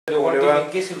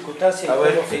¿En qué circunstancias y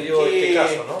cómo se dio este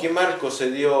caso, ¿no? ¿Qué marco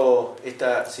se dio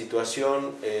esta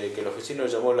situación que los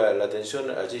vecinos llamó la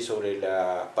atención allí sobre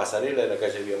la pasarela de la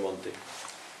calle Viamonte?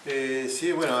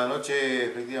 Sí, bueno, anoche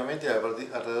efectivamente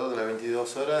alrededor de las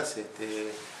 22 horas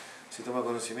se toma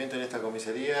conocimiento en esta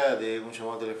comisaría de un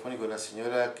llamado telefónico de una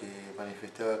señora que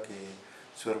manifestaba que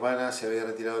su hermana se había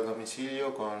retirado del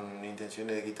domicilio con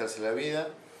intenciones de quitarse la vida.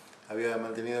 Había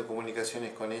mantenido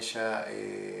comunicaciones con ella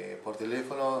por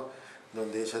teléfono,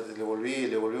 donde ella le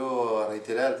volvió a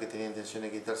reiterar que tenía intención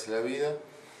de quitarse la vida.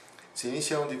 Se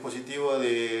inicia un dispositivo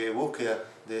de búsqueda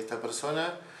de esta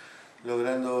persona,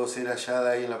 logrando ser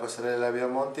hallada ahí en la pasarela de la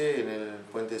Viamonte, en el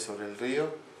puente sobre el río,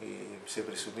 y se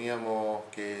presumíamos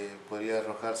que podría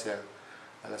arrojarse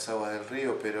a las aguas del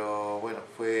río, pero bueno,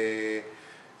 fue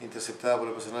interceptada por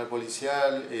el personal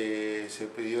policial,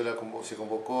 se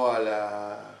convocó a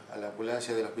la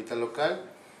ambulancia del hospital local,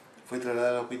 fue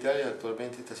trasladada al hospital y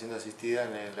actualmente está siendo asistida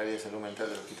en el área de salud mental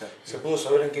del hospital. ¿Se pudo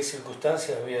saber en qué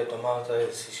circunstancias había tomado esta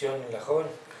decisión la joven?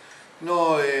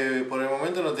 No, por el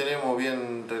momento no tenemos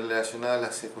bien relacionadas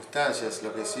las circunstancias.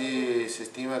 Lo que sí se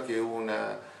estima que hubo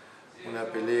una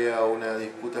pelea o una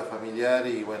disputa familiar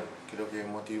y bueno, creo que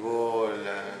motivó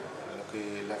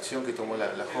la acción que tomó la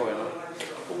joven,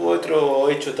 ¿no? ¿Hubo otro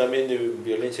hecho también de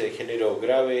violencia de género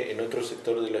grave en otro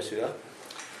sector de la ciudad?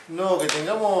 No, que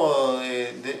tengamos,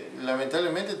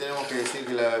 lamentablemente tenemos que decir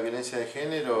que la violencia de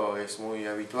género es muy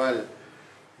habitual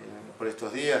por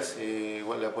estos días.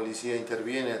 Igual la policía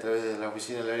interviene a través de la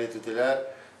oficina del área tutelar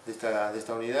de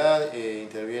esta unidad,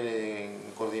 interviene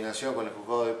en coordinación con el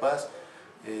juzgado de paz,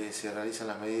 se realizan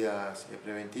las medidas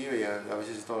preventivas y a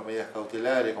veces se toman medidas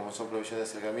cautelares como son provisión de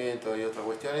acercamiento y otras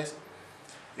cuestiones.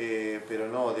 Pero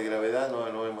no, de gravedad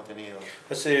no hemos tenido.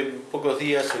 Hace pocos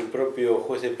días el propio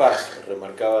juez de paz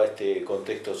remarcaba este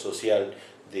contexto social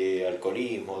de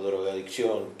alcoholismo,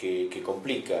 drogadicción, que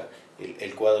complica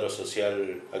el cuadro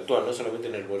social actual, no solamente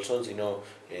en El Bolsón, sino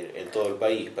en todo el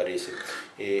país, parece.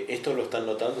 ¿Esto lo están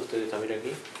notando ustedes también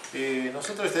aquí?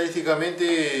 Nosotros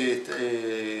estadísticamente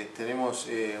tenemos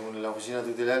la oficina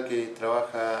tutelar que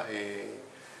trabaja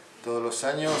todos los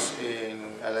años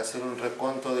al hacer un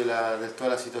recuento de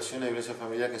todas las situaciones de violencia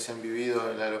familiar que se han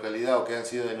vivido en la localidad o que han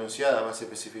sido denunciadas más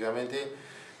específicamente,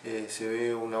 se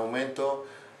ve un aumento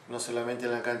no solamente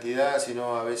en la cantidad,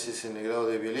 sino a veces en el grado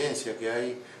de violencia que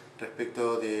hay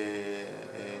respecto de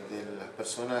las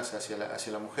personas hacia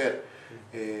la mujer.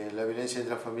 La violencia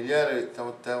intrafamiliar,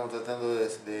 estamos tratando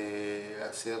de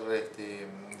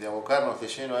abocarnos de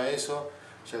lleno a eso.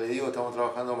 Ya les digo, estamos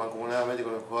trabajando mancomunadamente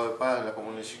con el juzgado de paz, la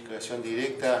comunicación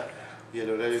directa y el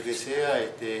horario que sea.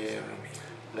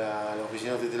 La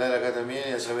oficina tutelar acá también,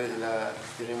 y a través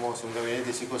tenemos un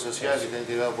gabinete psicosocial que está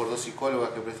integrado por 2 psicólogas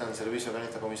que prestan servicio acá en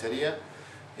esta comisaría.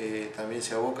 También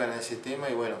se abocan a ese tema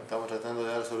y bueno, estamos tratando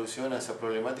de dar solución a esa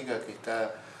problemática que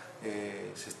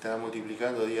se está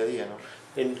multiplicando día a día, ¿no?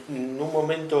 En un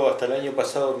momento, hasta el año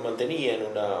pasado, mantenían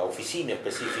una oficina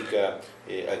específica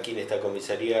aquí en esta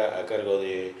comisaría a cargo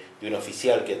de un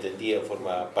oficial que atendía en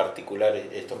forma particular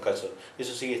estos casos.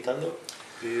 ¿Eso sigue estando?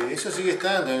 Eso sigue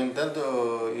estando, en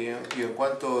tanto y en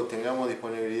cuanto tengamos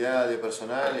disponibilidad de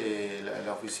personal,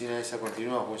 la oficina esa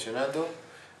continúa funcionando,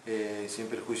 sin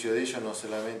perjuicio de ello. No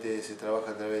solamente se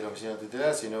trabaja a través de la oficina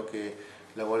tutelar, sino que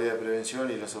la guardia de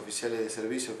prevención y los oficiales de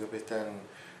servicio que prestan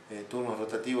turnos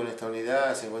rotativos en esta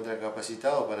unidad se encuentran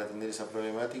capacitados para atender esa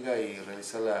problemática y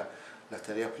realizar las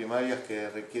tareas primarias que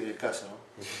requiere el caso, ¿no?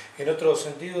 En otro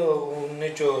sentido, un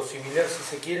hecho similar, si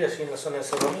se quiere, allí en la zona de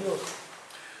Cerro Amigos.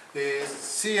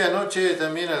 Sí, anoche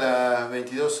también a las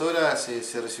 22 horas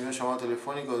se recibió un llamado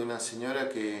telefónico de una señora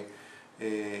que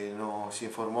nos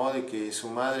informó de que su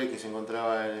madre, que se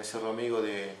encontraba en el Cerro Amigo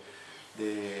de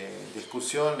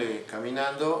excursión,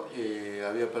 caminando,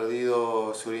 había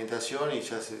perdido su orientación y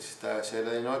ya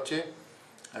era de noche,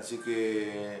 así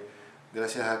que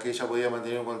gracias a que ella podía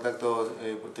mantener un contacto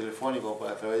telefónico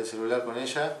a través del celular con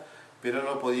ella, pero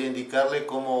no podía indicarle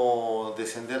cómo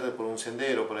descender por un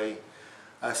sendero por ahí.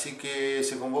 Así que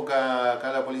se convoca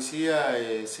acá a la policía,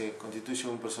 se constituye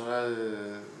un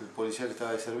personal policial que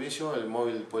estaba de servicio, el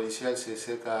móvil policial se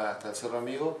acerca hasta el Cerro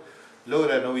Amigo,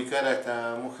 logran ubicar a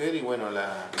esta mujer y bueno,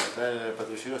 la traen en el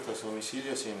patrullero hasta su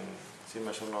domicilio sin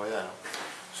mayor novedad, ¿no?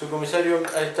 Subcomisario,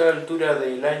 a esta altura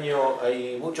del año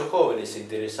hay muchos jóvenes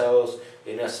interesados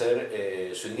en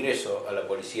hacer su ingreso a la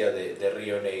policía de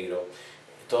Río Negro.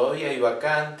 ¿Todavía hay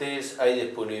vacantes? ¿Hay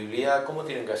disponibilidad? ¿Cómo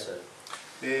tienen que hacer?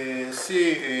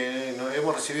 Sí,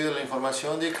 hemos recibido la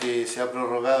información de que se ha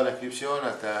prorrogado la inscripción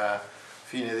hasta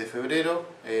fines de febrero,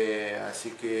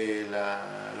 así que las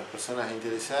personas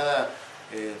interesadas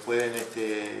pueden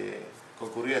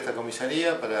concurrir a esta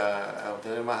comisaría para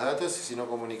obtener más datos, y si no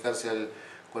comunicarse al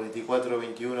 44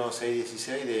 21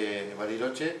 616 de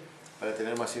Bariloche para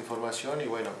tener más información y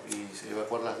bueno, y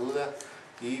evacuar las dudas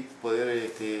y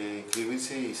poder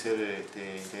inscribirse y ser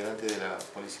integrante de la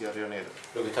Policía de Río Negro.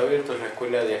 Lo que está abierto es la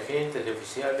escuela de agentes, de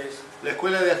oficiales. La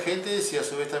escuela de agentes y a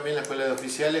su vez también la escuela de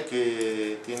oficiales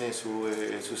que tiene su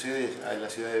sede en la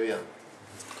ciudad de Vián.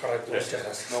 Correcto, muchas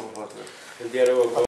gracias. No, por favor. El diálogo con